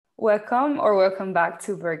Welcome back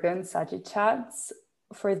to Virgo Saggy Chats.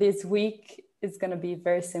 For this week, it's going to be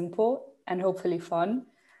very simple and hopefully fun.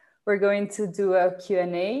 We're going to do a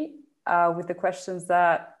Q&A with the questions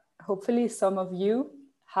that hopefully some of you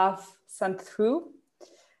have sent through.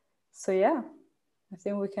 So yeah, I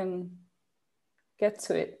think we can get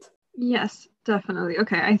to it. Yes, definitely.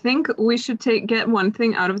 Okay, I think we should get one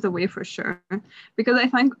thing out of the way for sure, because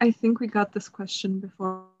I think we got this question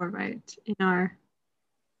before, right? In our,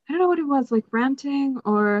 I don't know what it was, like ranting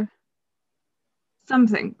or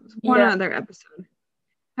something. One other episode.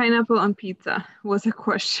 Pineapple on pizza was a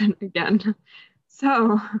question again.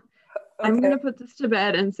 So I'm gonna put this to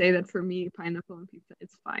bed and say that for me, pineapple on pizza is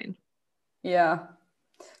fine. Yeah,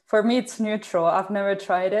 for me it's neutral. I've never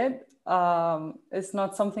tried it. It's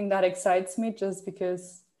not something that excites me just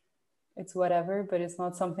because it's whatever, but it's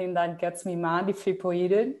not something that gets me mad if people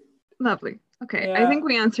eat it. Lovely. Okay, I think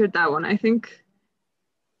we answered that one. I think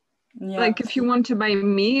like if you want to buy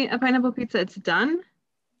me a pineapple pizza, it's done.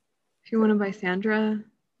 If you want to buy Sandra,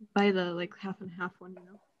 buy the like half and half one, you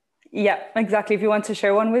know? Yeah, exactly. If you want to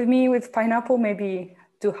share one with me with pineapple, maybe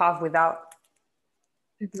do half without.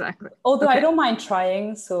 Exactly. Although I don't mind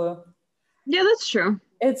trying, so. Yeah, that's true.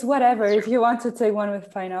 It's whatever. If you want to take one with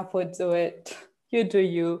pineapple, do it. You do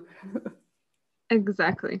you.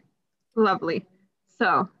 Exactly. Lovely.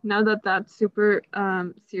 So now that super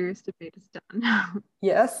serious debate is done.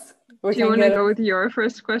 Yes. Do you want to go with your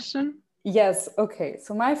first question? Yes. Okay.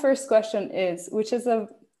 So my first question is, which is a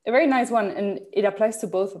very nice one, and it applies to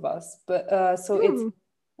both of us. But it's,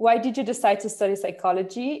 why did you decide to study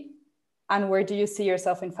psychology, and where do you see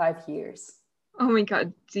yourself in 5 years? Oh my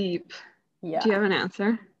God, deep. Yeah. Do you have an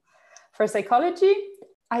answer? For psychology,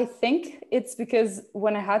 I think it's because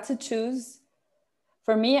when I had to choose,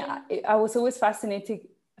 for me, I was always fascinated.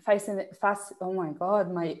 Oh my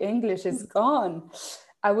God, my English is gone.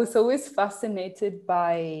 I was always fascinated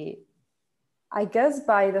by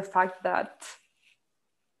the fact that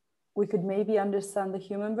we could maybe understand the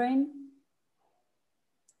human brain.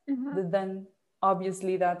 But then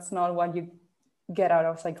obviously that's not what you get out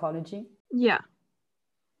of psychology. Yeah.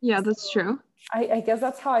 Yeah, that's true. I guess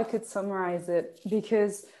that's how I could summarize it,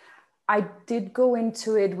 because I did go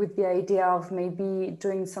into it with the idea of maybe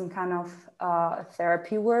doing some kind of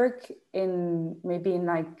therapy work in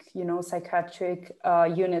like, psychiatric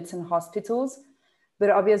units in hospitals. But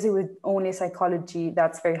obviously with only psychology,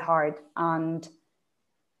 that's very hard. And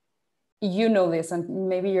you know this, and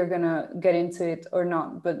maybe you're going to get into it or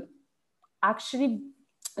not. But actually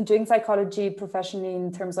doing psychology professionally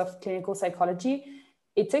in terms of clinical psychology,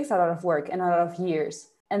 it takes a lot of work and a lot of years.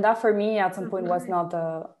 And that for me at some point was not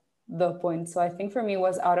the point. So I think for me it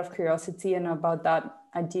was out of curiosity and about that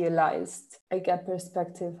idealized,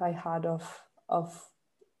 perspective I had of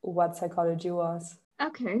what psychology was.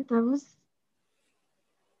 Okay, that was,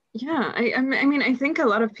 yeah, I mean, I think a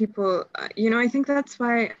lot of people, I think that's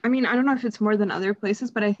why, I mean, I don't know if it's more than other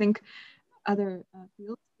places, but I think other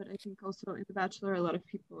fields, but I think also in the Bachelor, a lot of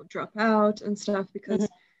people drop out and stuff because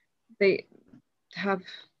they have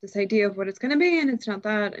this idea of what it's going to be and it's not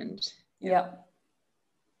that. And yeah,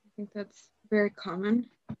 I think that's very common.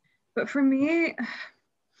 But for me,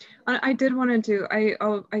 I did want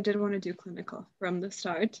to do clinical from the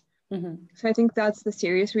start. So I think that's the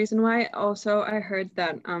serious reason why. Also, I heard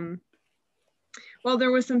that, well,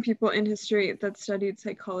 there were some people in history that studied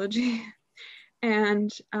psychology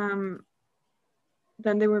and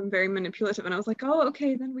then they were very manipulative. And I was like, oh,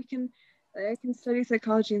 okay, then I can study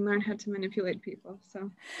psychology and learn how to manipulate people. So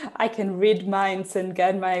I can read minds and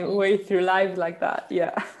get my way through life like that.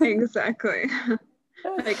 Yeah, exactly.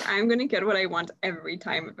 Like I'm gonna get what I want every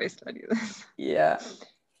time if I study this. Yeah.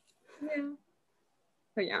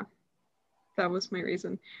 But yeah, that was my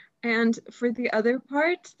reason. And for the other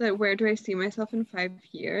part, that where do I see myself in 5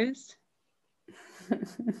 years?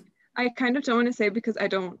 I kind of don't want to say because I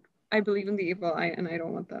believe in the evil eye and I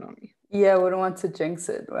don't want that on me. Yeah, we don't want to jinx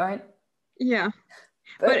it, right? Yeah.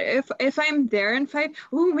 But if I'm there in 5,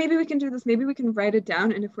 maybe we can do this. Maybe we can write it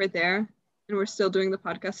down, and if we're there and we're still doing the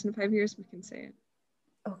podcast in 5 years, we can say it.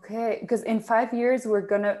 Okay, because in 5 years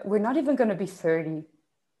we're not even gonna be 30.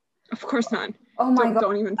 Of course not. Oh my God!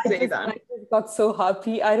 Don't even say that. I just got so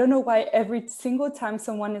happy. I don't know why every single time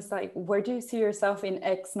someone is like, "Where do you see yourself in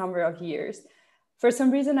X number of years?" For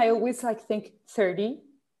some reason, I always think 30,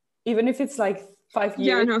 even if it's like 5 years.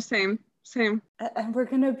 Yeah, no, same. And we're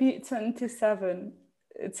gonna be 27.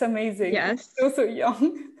 It's amazing. Yes. So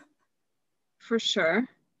young. For sure.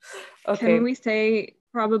 Okay. Can we say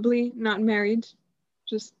probably not married?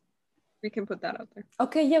 Just, we can put that out there.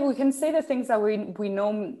 Okay, yeah, we can say the things that we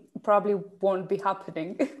know probably won't be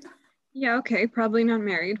happening. Yeah, okay. Probably not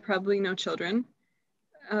married, probably no children.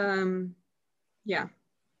 Yeah,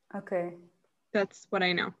 Okay. that's what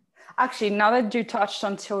I know. Actually, now that you touched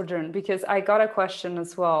on children, because I got a question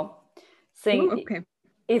as well, Ooh, saying okay.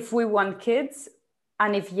 if we want kids,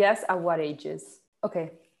 and if yes, at what ages?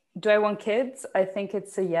 Okay. Do I want kids? I think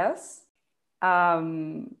it's a yes.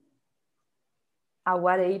 Um, at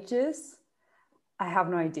what ages? I have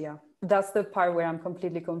no idea. That's the part where I'm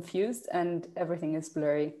completely confused and everything is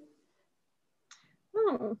blurry.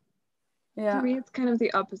 Oh, for Yeah. me, it's kind of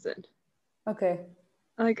the opposite. Okay.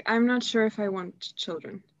 Like, I'm not sure if I want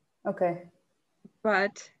children, Okay.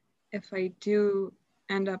 but if I do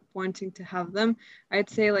end up wanting to have them, I'd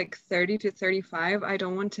say like 30 to 35. I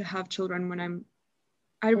don't want to have children when In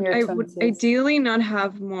your I would 20s. ideally not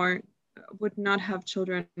have more, would not have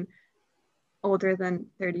children older than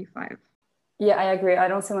 35. Yeah, I agree. I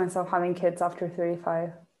don't see myself having kids after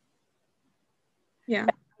 35. Yeah.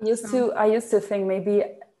 So, I used to think maybe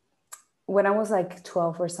when I was like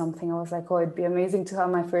 12 or something, I was like, oh, it'd be amazing to have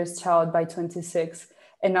my first child by 26.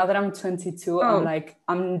 And now that I'm 22, I'm oh, like,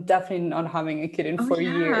 I'm definitely not having a kid in oh 4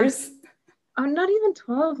 yeah. years. I'm not even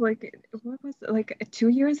 12. Like, what was it? Like 2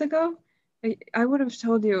 years ago? I would have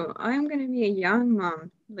told you, I'm going to be a young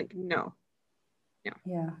mom. Like, no. No.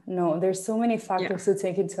 Yeah, no, there's so many Yeah, factors to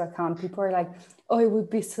take into account. People are like, oh, it would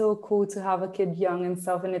be so cool to have a kid young and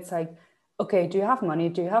stuff. And it's like, okay, do you have money?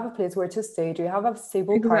 Do you have a place where to stay? Do you have a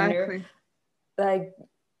stable partner? exactly. Like,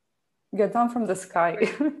 get down from the sky.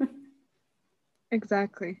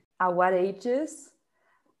 Exactly. At what ages?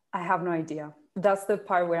 I have no idea. That's the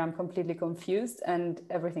part where I'm completely confused and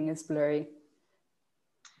everything is blurry.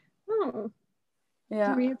 Oh, for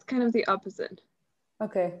Yeah. me, it's kind of the opposite.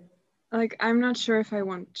 Okay. Like, I'm not sure if I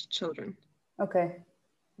want children, Okay.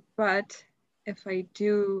 but if I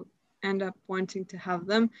do end up wanting to have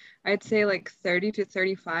them, I'd say like 30 to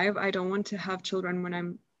 35. I don't want to have children when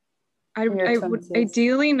In your I would 20s.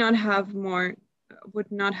 ideally not have more,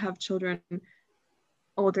 would not have children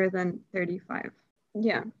older than 35.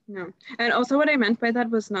 Yeah, no. And also, what I meant by that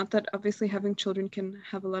was not that obviously having children can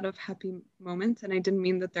have a lot of happy moments. And I didn't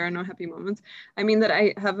mean that there are no happy moments. I mean that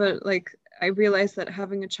I have I realize that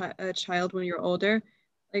having a child when you're older,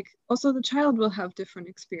 like, also the child will have different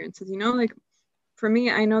experiences, you know? Like, for me,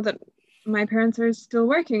 I know that my parents are still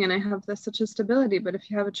working and I have this such a stability. But if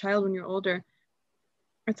you have a child when you're older,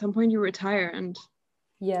 at some point you retire and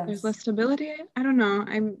there's less Yes. stability. I don't know.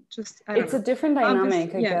 I don't It's a know. different Obviously,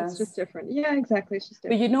 dynamic, I yeah, it's just guess. different. Yeah, exactly. It's just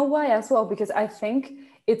But you different. know why as well? Because I think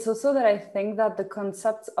it's also that I think that the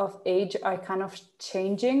concepts of age are kind of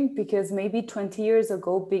changing because maybe 20 years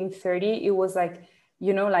ago, being 30, it was like,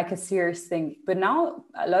 you know, like a serious thing. But now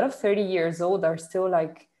a lot of 30 years old are still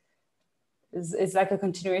like, it's like a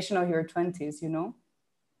continuation of your 20s, you know?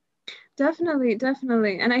 Definitely,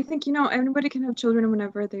 definitely. And I think, everybody can have children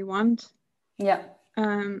whenever they want. Yeah.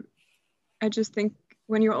 Um, I just think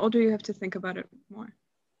when you're older, you have to think about it more.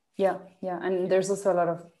 Yeah. Yeah. And there's also a lot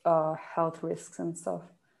of health risks and stuff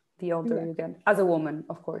the older you Exactly. get, as a woman,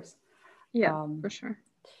 of course. Yeah, for sure.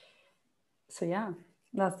 So, yeah,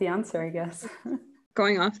 that's the answer, I guess.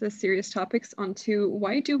 Going off the serious topics onto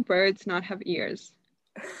why do birds not have ears?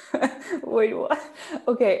 Wait, what?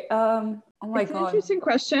 Okay. Oh my It's an God. interesting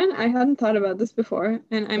question. I hadn't thought about this before.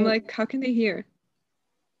 And I'm like, how can they hear?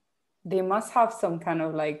 They must have some kind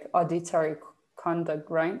of like auditory conduct,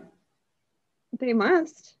 right? They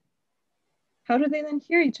must. How do they then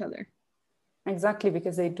hear each other? Exactly,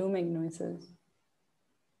 because they do make noises.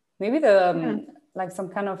 Maybe the Yeah. like some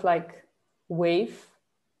kind of like wave,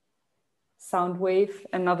 sound wave,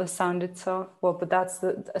 another sound itself. Well, but that's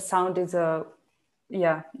a sound is a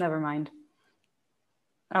yeah. Never mind.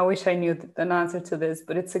 I wish I knew an answer to this,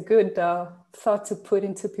 but it's a good thought to put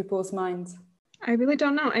into people's minds. I really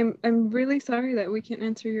don't know. I'm really sorry that we can't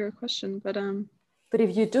answer your question, but But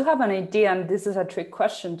if you do have an idea and this is a trick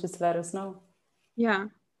question, just let us know. yeah.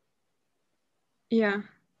 Yeah.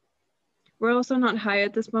 We're also not high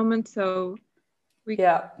at this moment, so we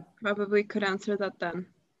Yeah, probably could answer that then.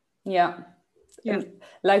 yeah. Yeah. And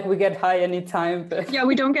like we get high anytime, but Yeah,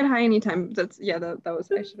 we don't get high anytime. That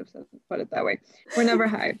was, I should have put it that way. We're never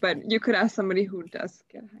high, but you could ask somebody who does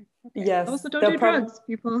get high. Okay. yes, Also, don't they'll do probably drugs,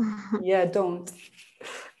 people. yeah, don't.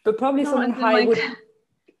 But probably No, someone and then high like, would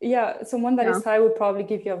yeah, someone that yeah, is high would probably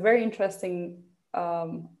give you a very interesting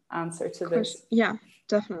answer to question. this. Yeah,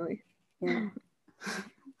 definitely. Yeah,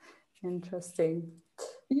 interesting.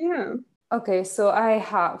 Yeah. Okay, so I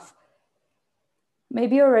have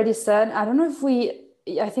maybe already said, I don't know if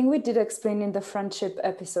I think we did explain in the friendship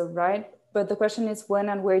episode, right? But the question is when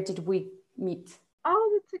and where did we meet?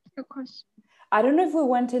 Oh, that's a cute question. I don't know if we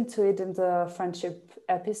went into it in the friendship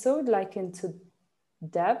episode, like into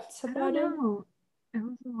depth I don't about it. know. It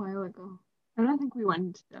was a while ago. I don't think we went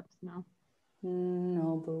into depth now.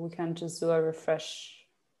 No, but we can just do a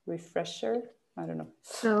refresher. I don't know.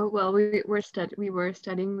 So, well, we were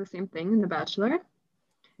studying the same thing in the Bachelor,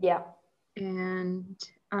 Yeah. and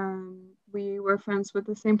we were friends with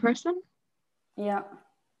the same person, Yeah.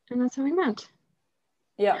 and that's how we met.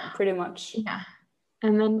 Yeah, pretty much. Yeah.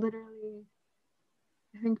 And then literally,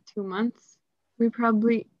 I think 2 months, we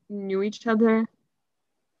probably knew each other,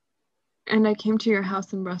 and I came to your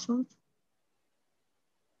house in Brussels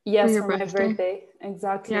for Yes, your for my birthday. birthday.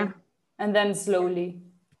 Exactly. Yeah. And then slowly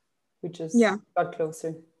we just Yeah. got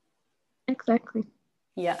closer. Exactly.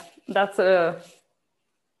 Yeah, that's a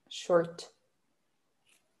shortened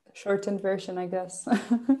version, I guess.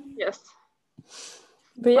 Yes.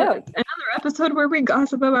 But yeah, Another episode where we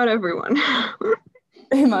gossip about everyone.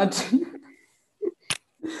 imagine.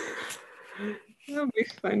 That would be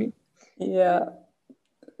funny. Yeah.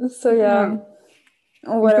 So yeah,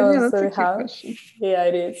 what But yeah, else do that's a we cute have? question. Yeah,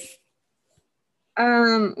 it is.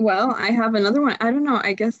 Well, I have another one. I don't know.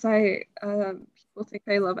 I guess people think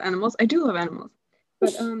I love animals. I do love animals.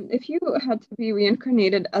 But if you had to be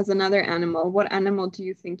reincarnated as another animal, what animal do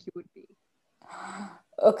you think you would be?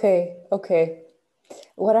 Okay.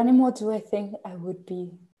 What animal do I think I would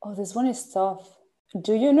be? Oh, this one is tough.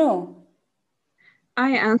 Do you know?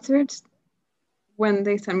 I answered when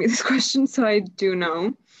they sent me this question, so I do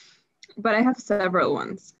know. But I have several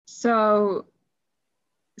ones. So,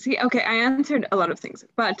 see, okay, I answered a lot of things,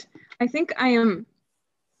 but I think I am,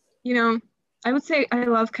 I would say I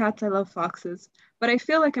love cats, I love foxes, but I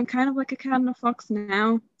feel like I'm kind of like a cat and a fox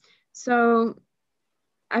now. So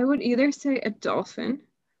I would either say a dolphin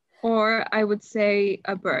or I would say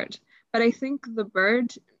a bird. But I think the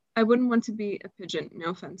bird, I wouldn't want to be a pigeon. No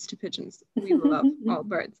offense to pigeons. We love all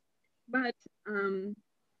birds. But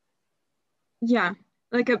yeah,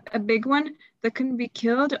 like a big one that couldn't be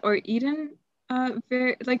killed or eaten.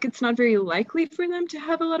 Like it's not very likely for them to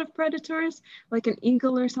have a lot of predators, like an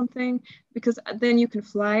eagle or something, because then you can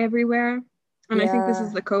fly everywhere. And I think this is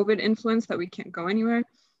Yeah, the COVID influence that we can't go anywhere.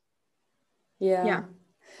 yeah. Yeah.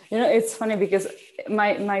 You know, it's funny because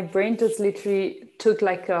my brain just literally took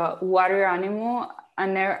like a water animal,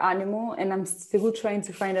 an air animal, and I'm still trying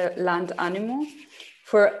to find a land animal.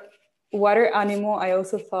 For water animal, I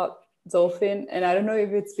also thought dolphin, and I don't know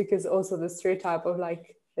if it's because also the stereotype of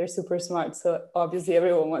like they're super smart, so obviously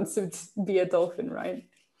everyone wants to be a dolphin, right?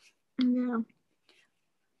 Yeah.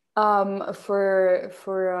 For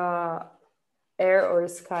air or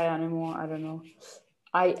sky animal, I don't know.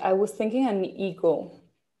 I was thinking an eagle.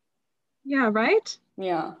 Yeah, right?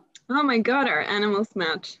 Yeah. Oh my God, our animals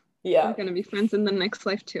match. Yeah. We're gonna be friends in the next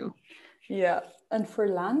life too. Yeah. And for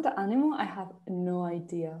land animal, I have no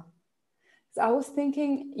idea. So I was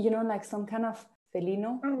thinking, like some kind of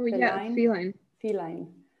felino, Oh yeah, feline.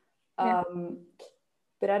 feline. Yeah.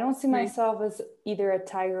 But I don't see Nice. myself as either a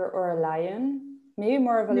tiger or a lion. Maybe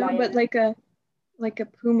more of a No, but lion. like a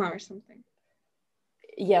puma or something.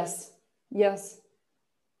 Yes. Yes.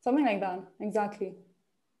 Something like that. Exactly.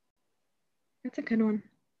 That's a good one.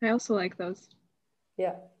 I also like those.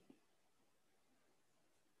 Yeah.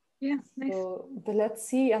 Yeah, nice. So, but let's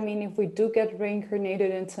see. I mean, if we do get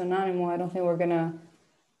reincarnated into an animal, I don't think we're gonna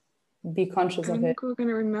be conscious I of don't it. think we're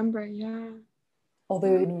gonna remember, yeah.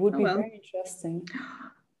 Although it would Oh be well. very interesting.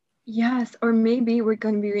 Yes, or maybe we're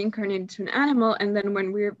gonna be reincarnated to an animal, and then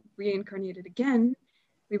when we're reincarnated again,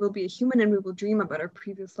 we will be a human and we will dream about our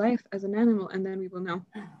previous life as an animal, and then we will know.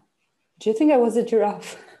 Do you think I was a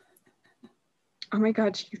giraffe? Oh my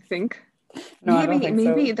God, you think? No, I don't think so.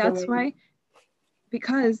 Maybe But that's maybe. why,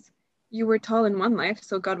 because you were tall in one life,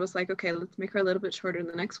 so God was like, okay, let's make her a little bit shorter in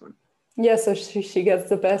the next one. Yeah, so she gets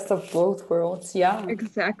the best of both worlds. Yeah,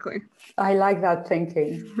 Exactly. I like that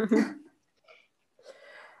thinking.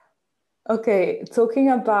 Okay, talking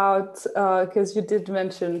about because you did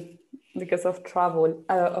mention because of traveling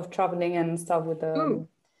and stuff with the Ooh,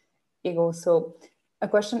 ego. So, a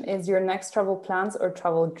question is your next travel plans or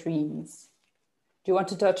travel dreams? Do you want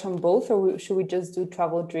to touch on both, or should we just do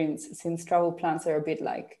travel dreams since travel plans are a bit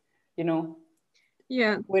like,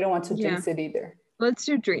 yeah, we don't want to yeah. jinx it either. Let's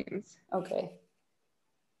do dreams. Okay.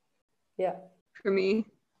 Yeah. For me,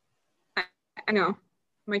 I know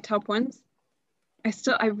my top ones.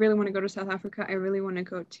 I really want to go to South Africa. I really want to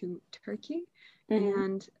go to Turkey. Mm-hmm.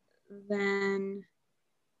 And then,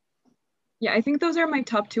 yeah, I think those are my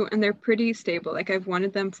top two, and they're pretty stable. Like I've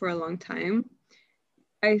wanted them for a long time.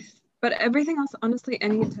 But everything else, honestly,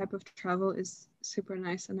 any type of travel is super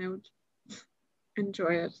nice, and I would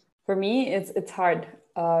enjoy it. For me, it's hard.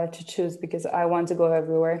 to choose because I want to go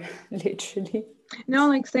everywhere, literally. No,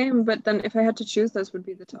 like same, but then if I had to choose, those would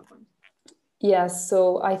be the top ones. Yes,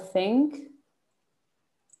 so I think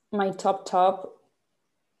my top,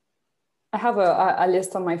 I have a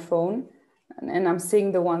list on my phone, and I'm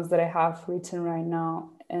seeing the ones that I have written right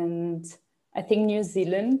now. And I think New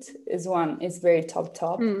Zealand is one, is very top.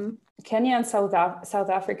 Kenya and South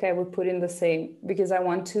Africa, I would put in the same because I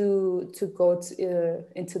want to go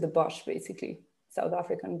into the bush, basically, South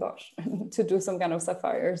African bush, to do some kind of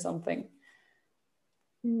safari or something.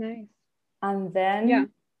 Nice. And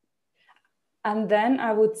then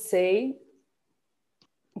I would say,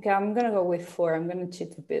 okay, I'm gonna go with 4. I'm gonna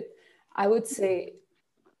cheat a bit. I would say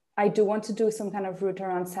I do want to do some kind of route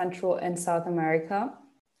around Central and South America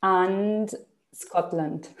and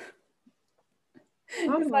Scotland.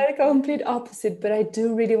 It's like a complete opposite, but I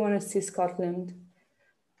do really want to see Scotland.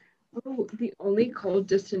 Oh, the only cold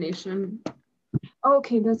destination. Oh,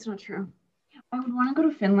 okay, that's not true. I would want to go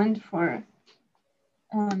to Finland for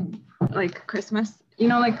like Christmas. You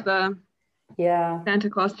know, like the Santa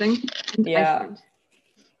Claus thing. Yeah.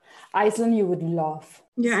 Iceland you would love.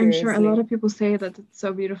 Yeah, seriously. I'm sure a lot of people say that it's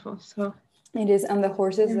so beautiful. So it is, and the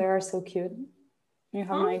horses there are so cute. You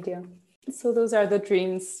have no idea. So those are the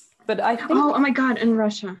dreams. But I think oh my god, and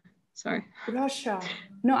Russia. Sorry. Russia.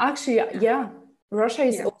 No, actually, yeah. Russia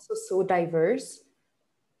is also so diverse.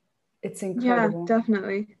 It's incredible. Yeah,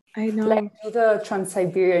 definitely. I know. Like the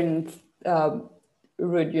Trans-Siberian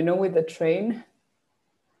route, you know, with the train.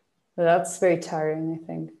 That's very tiring, I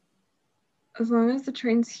think. As long as the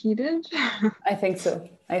train's heated? I think so.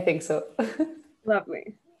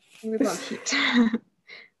 Lovely. We love heat. I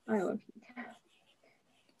love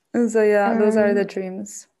heat. So yeah, those are the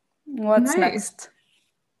dreams. What's next?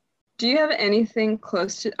 Do you have anything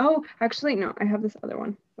close to... Oh, actually, no. I have this other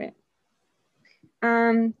one. Wait.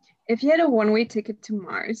 If you had a one-way ticket to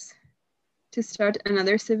Mars to start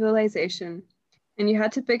another civilization and you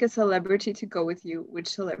had to pick a celebrity to go with you, which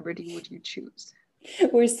celebrity would you choose?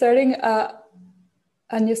 We're starting a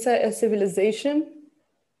new civilization?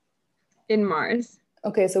 In Mars.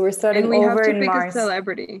 Okay, so we're starting over in Mars. And we have to pick a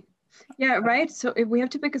celebrity. Yeah, right? So if we have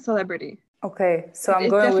to pick a celebrity. Okay, so it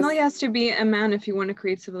definitely has to be a man if you want to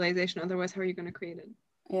create civilization. Otherwise, how are you going to create it?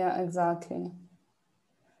 Yeah, exactly.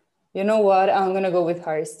 You know what? I'm going to go with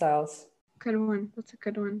Harry Styles. Good one. That's a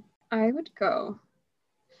good one. I would go.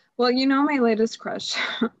 Well, you know, my latest crush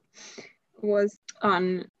was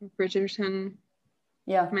on Bridgerton.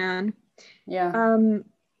 Yeah. Man. Yeah.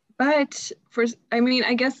 But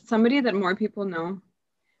I guess somebody that more people know.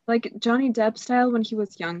 Like Johnny Depp style when he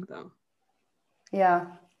was young, though. Yeah.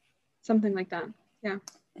 Something like that. Yeah.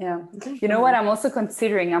 Yeah. You know what I'm also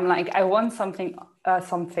considering? I'm like, I want someone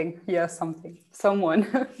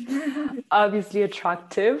obviously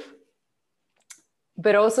attractive,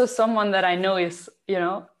 but also someone that I know is, you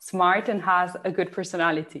know, smart and has a good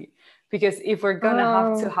personality. Because if we're going to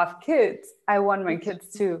have to have kids, I want my kids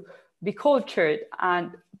to be cultured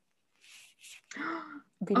and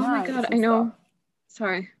be nice. Oh my God, I know. Stuff.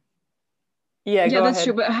 Sorry. Yeah, that's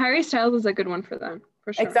true. But Harry Styles is a good one for them.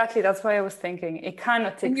 For sure. Exactly, that's why I was thinking. It kind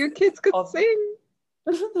of takes. And your kids could sing.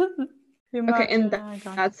 Okay, in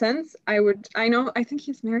that sense, I think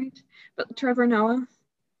he's married, but Trevor Noah.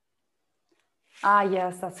 Ah,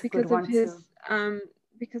 yes, that's a good one too.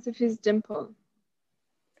 Because of his dimple.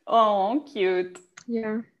 Oh, cute.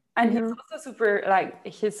 Yeah. And he's also super, like,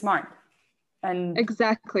 he's smart. And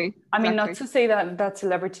exactly. I mean, not to say that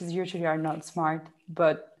celebrities usually are not smart,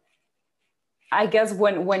 but I guess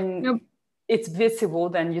when it's visible,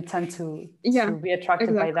 then you tend to be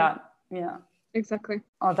attracted by that. Yeah. Exactly.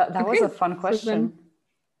 Oh, that was a fun question.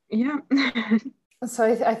 So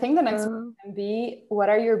I think the next one can be, what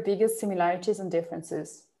are your biggest similarities and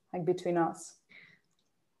differences, like, between us?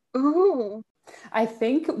 Ooh. I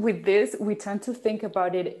think with this, we tend to think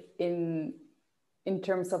about it in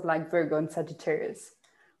terms of like Virgo and Sagittarius.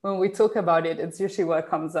 When we talk about it, it's usually what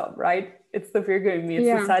comes up, right? It's the Virgo in me,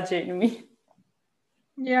 it's the Sag in me.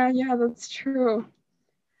 Yeah, that's true.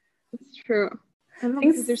 That's true. I don't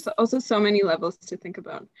know, there's also so many levels to think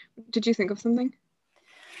about. Did you think of something?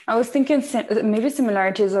 I was thinking maybe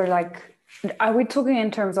similarities are like, are we talking in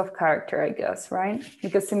terms of character, I guess, right?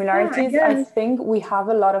 Because similarities, I think we have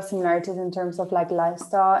a lot of similarities in terms of like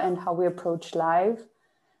lifestyle and how we approach life.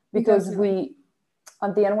 Because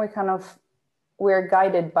at the end, we're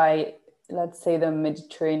guided by, let's say, the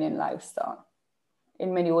Mediterranean lifestyle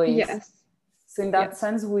in many ways. Yes. So in that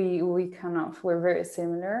sense, we're very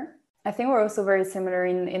similar. I think we're also very similar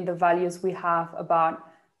in the values we have about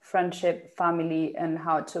friendship, family, and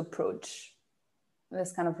how to approach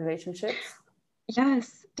this kind of relationships.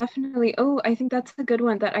 Yes, definitely. Oh, I think that's a good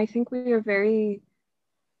one. That I think we are very,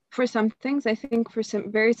 for some things, I think for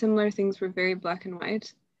some very similar things, we're very black and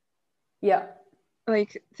white. Yeah,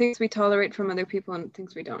 Like things we tolerate from other people and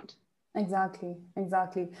things we don't. exactly,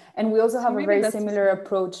 exactly. And we also So have a maybe very that's similar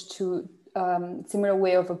approach to similar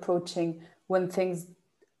way of approaching when things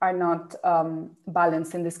are not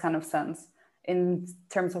balanced in this kind of sense, in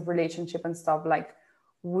terms of relationship and stuff. Like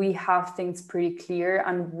we have things pretty clear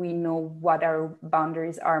and we know what our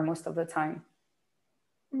boundaries are most of the time.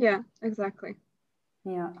 yeah, exactly.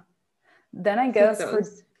 Yeah. Then I So guess for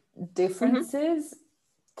those. differences,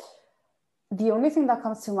 the only thing that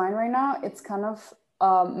comes to mind right now, it's kind of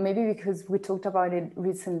maybe because we talked about it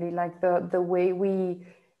recently, like the way we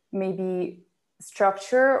maybe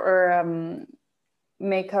structure or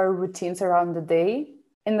make our routines around the day,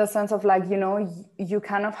 in the sense of like, you know, you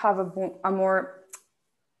kind of have a more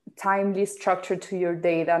timely structure to your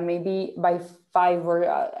day that maybe by 5 or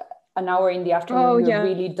an hour in the Oh, afternoon you're yeah,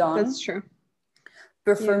 really done. that's true.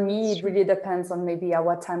 But for Yeah, me, that's it true. really depends on maybe at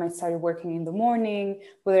what time I started working in the morning,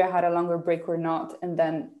 whether I had a longer break or not. And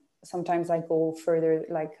then sometimes I go further,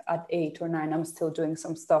 like at 8 or 9, I'm still doing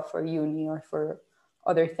some stuff for uni or for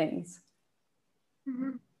other things.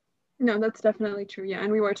 No, that's definitely true. Yeah,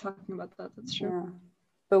 and we were talking about that. That's true. Yeah.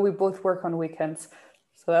 But we both work on weekends.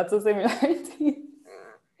 So that's a similarity.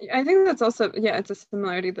 I think that's also, yeah, it's a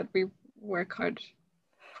similarity that we work hard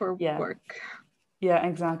for Yeah. work. Yeah,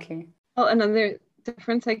 exactly. Well, another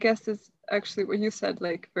difference, I guess, is actually what you said,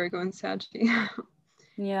 like Virgo and Saggy.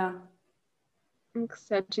 Yeah. I think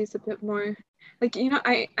Saggy's a bit more like, you know,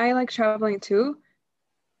 I like traveling too,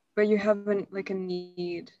 but you haven't like a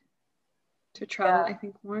need to travel, I Yeah.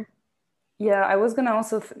 think, more. Yeah. I was going to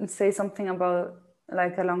also say something about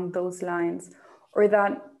like along those lines, or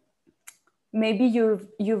that maybe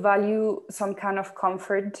you value some kind of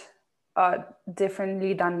comfort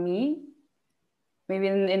differently than me, maybe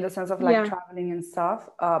in the sense of like Yeah. traveling and stuff,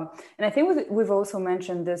 and I think we've also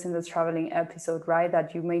mentioned this in the traveling episode, right,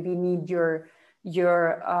 that you maybe need your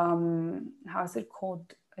how's it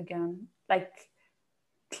called again, like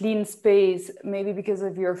clean space, maybe because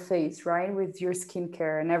of your face, right, with your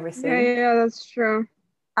skincare and Yeah, everything. yeah, yeah, that's true.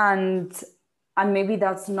 and and maybe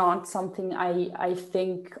that's not something I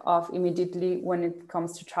think of immediately when it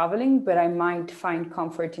comes to traveling, but I might find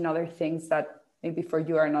comfort in other things that maybe for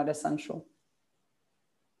you are not essential.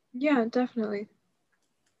 Yeah, definitely.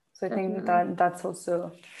 So I think Definitely. that that's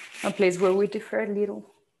also a place where we differ a little.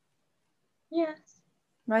 Yes,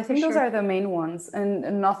 But I for think those sure. are the main ones,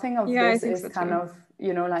 and nothing of Yeah, I this think is so kind too. of,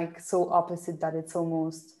 you know, like so opposite that it's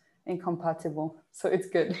almost incompatible, so it's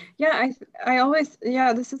good. Yeah, I always,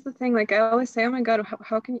 yeah, this is the thing. Like I always say, oh my God,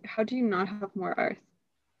 how do you not have more Earth?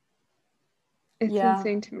 It's Yeah.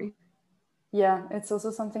 insane to me. Yeah, it's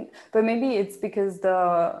also something, but maybe it's because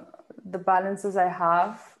the balances I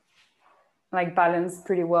have like balance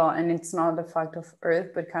pretty well, and it's not the fact of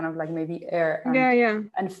earth, but kind of like maybe air Yeah, yeah.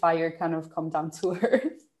 and fire kind of come down to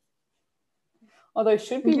earth. Although it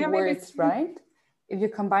should be Yeah, maybe. worse, right? If you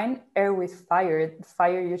combine air with fire,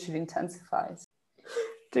 fire usually intensifies.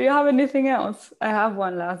 Do you have anything else? I have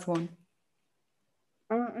one last one.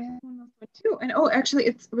 I have one last one too. And oh, actually,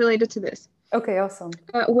 it's related to this. Okay, awesome.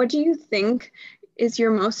 What do you think is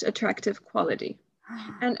your most attractive quality?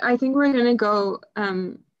 And I think we're gonna go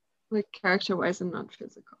like character-wise and not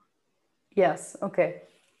physical. Yes, okay.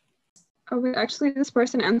 Oh, wait, actually, this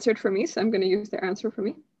person answered for me, so I'm gonna use their answer for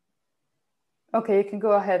me. Okay, you can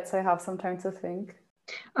go ahead so I have some time to think.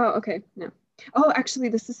 Oh, okay. No. Oh, actually,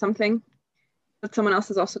 this is something that someone else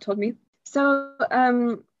has also told me. So,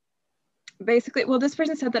 basically, well, this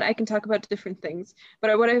person said that I can talk about different things,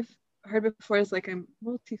 but what I've heard before is like I'm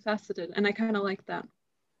multifaceted, and I kind of like that.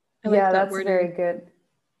 I like Yeah, that that's very wording. good.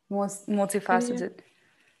 Most And yeah, multifaceted.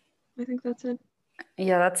 I think that's it.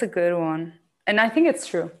 Yeah, that's a good one. And I think it's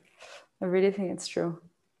true. I really think it's true.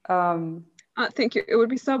 Um, Thank you. It would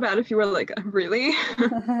be so bad if you were like, really?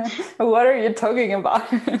 what are you talking about?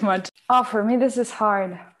 Oh, for me, this is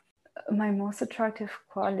hard. My most attractive No, but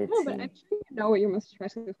quality. I'm sure you know what your most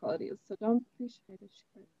attractive quality is, so don't be shy to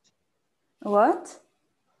share it. What?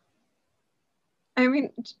 I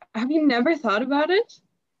mean, have you never thought about it?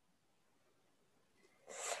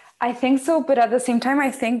 I think so, but at the same time,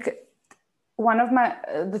 I think one of my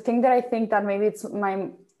the thing that I think that maybe it's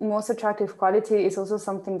my most attractive quality is also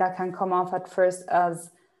something that can come off at first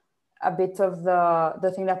as a bit of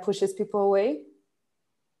the thing that pushes people away.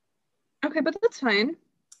 Okay, but that's fine.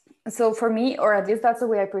 So for me, or at least that's the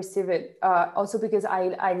way I perceive it. Also because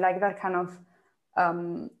I like that kind of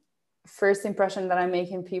first impression that I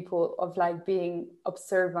make in people of like being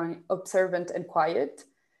observant and quiet.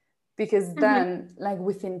 because then like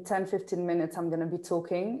within 10-15 minutes I'm going to be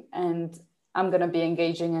talking and I'm going to be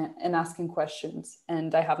engaging and asking questions,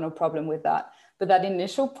 and I have no problem with that. But that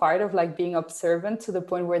initial part of like being observant to the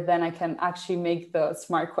point where then I can actually make the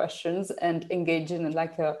smart questions and engage in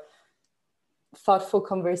like a thoughtful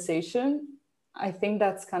conversation, I think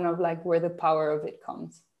that's kind of like where the power of it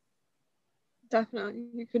comes. Definitely.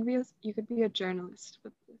 You could be a journalist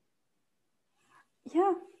with this.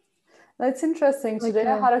 Yeah, that's interesting. Like Today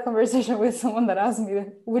I had a conversation with someone that asked me,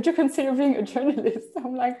 would you consider being a journalist?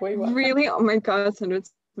 I'm like, wait, what? Really? Oh my God, Sandra,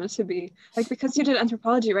 it's meant to be. Like, because you did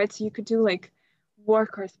anthropology, right? So you could do like war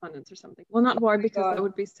correspondence or something. Well, not war because that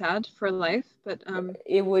would be sad for life, but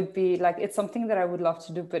it would be like, it's something that I would love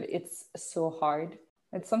to do, but it's so hard.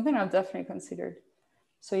 It's something I've definitely considered.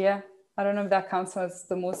 So yeah, I don't know if that counts as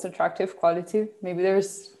the most attractive quality. Maybe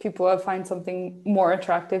there's people that find something more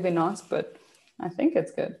attractive in us, but I think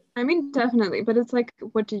it's good. I mean, definitely. But it's like,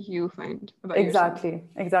 what do you find about yourself?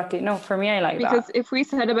 Exactly. No, for me, I like that. Because if we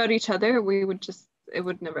said about each other, it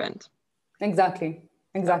would never end. Exactly.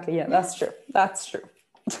 Yeah, that's true.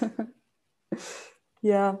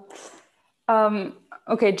 Yeah.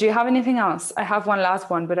 Okay, do you have anything else? I have one last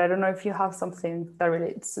one, but I don't know if you have something that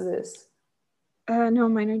relates to this. No,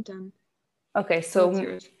 mine are done. Okay,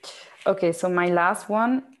 so my last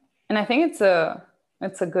one, and I think it's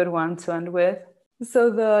a good one to end with.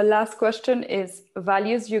 So the last question is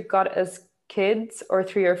values you got as kids or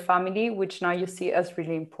through your family, which now you see as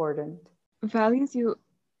really important. Values you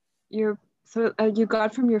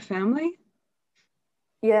got from your family?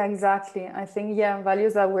 Yeah, exactly. I think,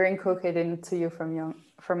 values that were inculcated into you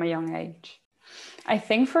from a young age. I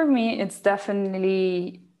think for me, it's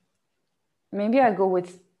definitely, maybe I go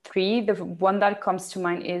with 3. The one that comes to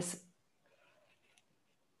mind is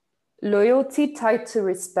loyalty tied to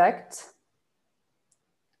respect,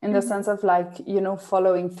 in the sense of like,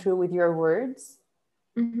 following through with your words.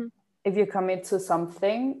 If you commit to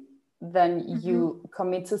something, then you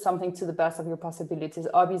commit to something to the best of your possibilities.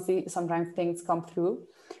 Obviously, sometimes things come through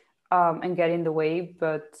and get in the way,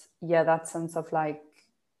 but yeah, that sense of like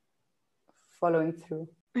following through.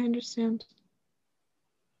 I understand.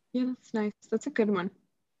 Yeah, that's nice. That's a good one.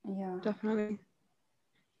 Yeah, definitely.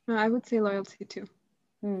 No, I would say loyalty too.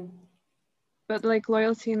 But like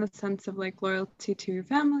loyalty in the sense of like loyalty to your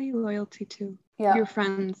family, loyalty to your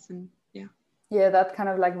friends, and yeah, that kind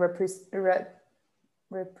of like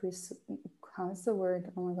how's the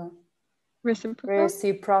word? Oh my god.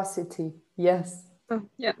 Reciprocity. Yes. Oh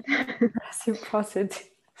yeah.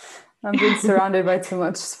 Reciprocity. I've been surrounded by too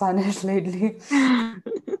much Spanish lately.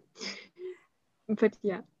 But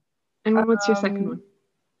yeah. And what's your second one?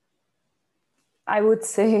 I would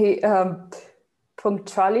say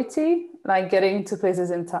punctuality, like getting into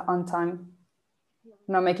places on time,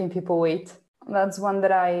 not making people wait. That's one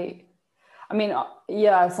that I mean,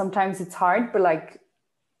 yeah, sometimes it's hard, but like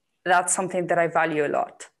that's something that I value a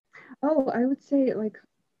lot. Oh, I would say like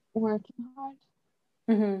working hard.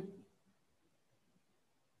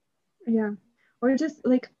 Yeah. Or just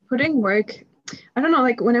like putting work, I don't know,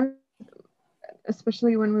 like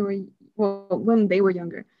especially when when they were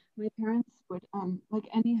younger, my parents would like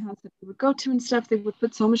any house that they would go to and stuff, they would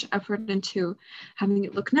put so much effort into having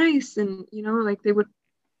it look nice, and like they would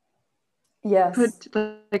put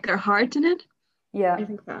like their heart in it. Yeah, I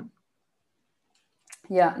think that.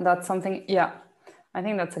 Yeah, that's something. Yeah, I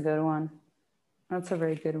think that's a good one. That's a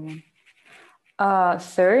very good one.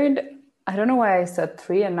 Third, I don't know why I said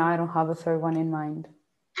 3 and now I don't have a third one in mind.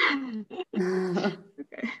 Okay.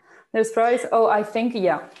 There's probably,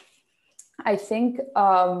 I think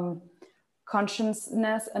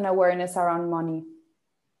consciousness and awareness around money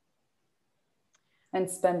and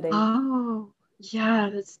spending. Oh, yeah,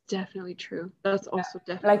 that's definitely true. That's also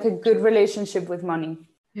definitely like a good relationship with money.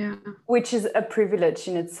 Yeah. Which is a privilege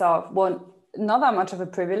in itself. Well, not that much of a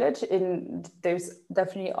privilege. There's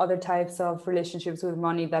definitely other types of relationships with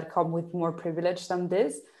money that come with more privilege than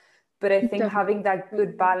this. But I think having that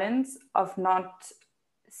good balance of not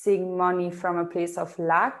seeing money from a place of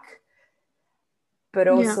lack, but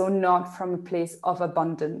also not from a place of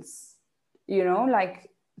abundance, like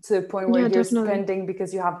to the point where you're spending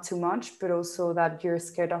because you have too much, but also that you're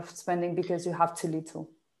scared of spending because you have too little.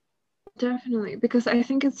 Definitely, because I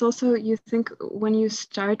think it's also, you think when you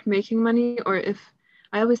start making money, or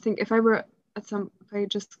I always think if I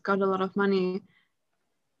just got a lot of money,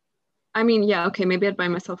 I mean, yeah, okay, maybe I'd buy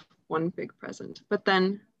myself one big present, but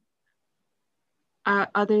then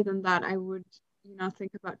other than that, I would,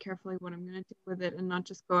 think about carefully what I'm going to do with it and not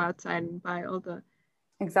just go outside and buy all the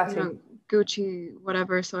Gucci,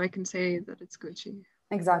 whatever, so I can say that it's Gucci.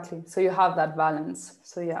 Exactly. So you have that balance.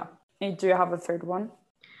 So yeah. Do you have a third one?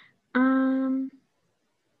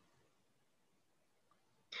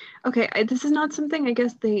 Okay, this is not something I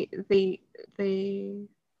guess they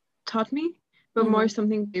taught me, but more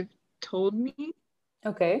something they've told me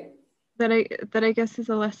Okay. that I guess is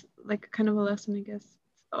a less like kind of a lesson, I guess.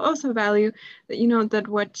 Also value that you know that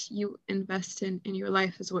what you invest in your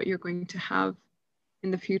life is what you're going to have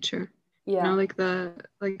in the future. You know, Yeah. like the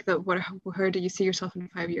what where do you see yourself in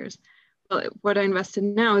 5 years? Well, what I invest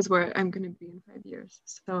in now is where I'm going to be in 5 years.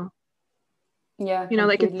 So, Yeah, you know,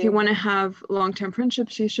 like if you completely. want to have long-term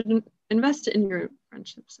friendships, you shouldn't invest in your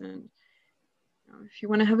friendships. And you know, if you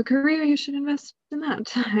want to have a career, you should invest in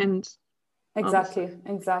that and all this stuff. Exactly,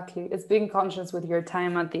 exactly. It's being conscious with your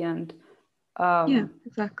time at the end. Yeah, Um,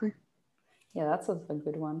 exactly. yeah, that's also a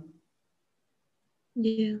good one.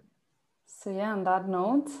 Yeah. So yeah, on that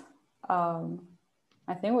note,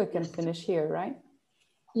 I think we can Yes. finish here, right?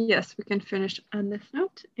 Yes, we can finish on this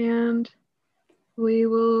note and we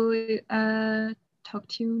will talk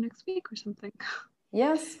to you next week or something.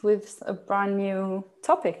 Yes, with a brand new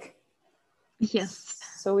topic. Yes,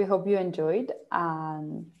 So we hope you enjoyed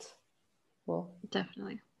and we'll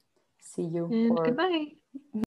definitely. see you And or goodbye.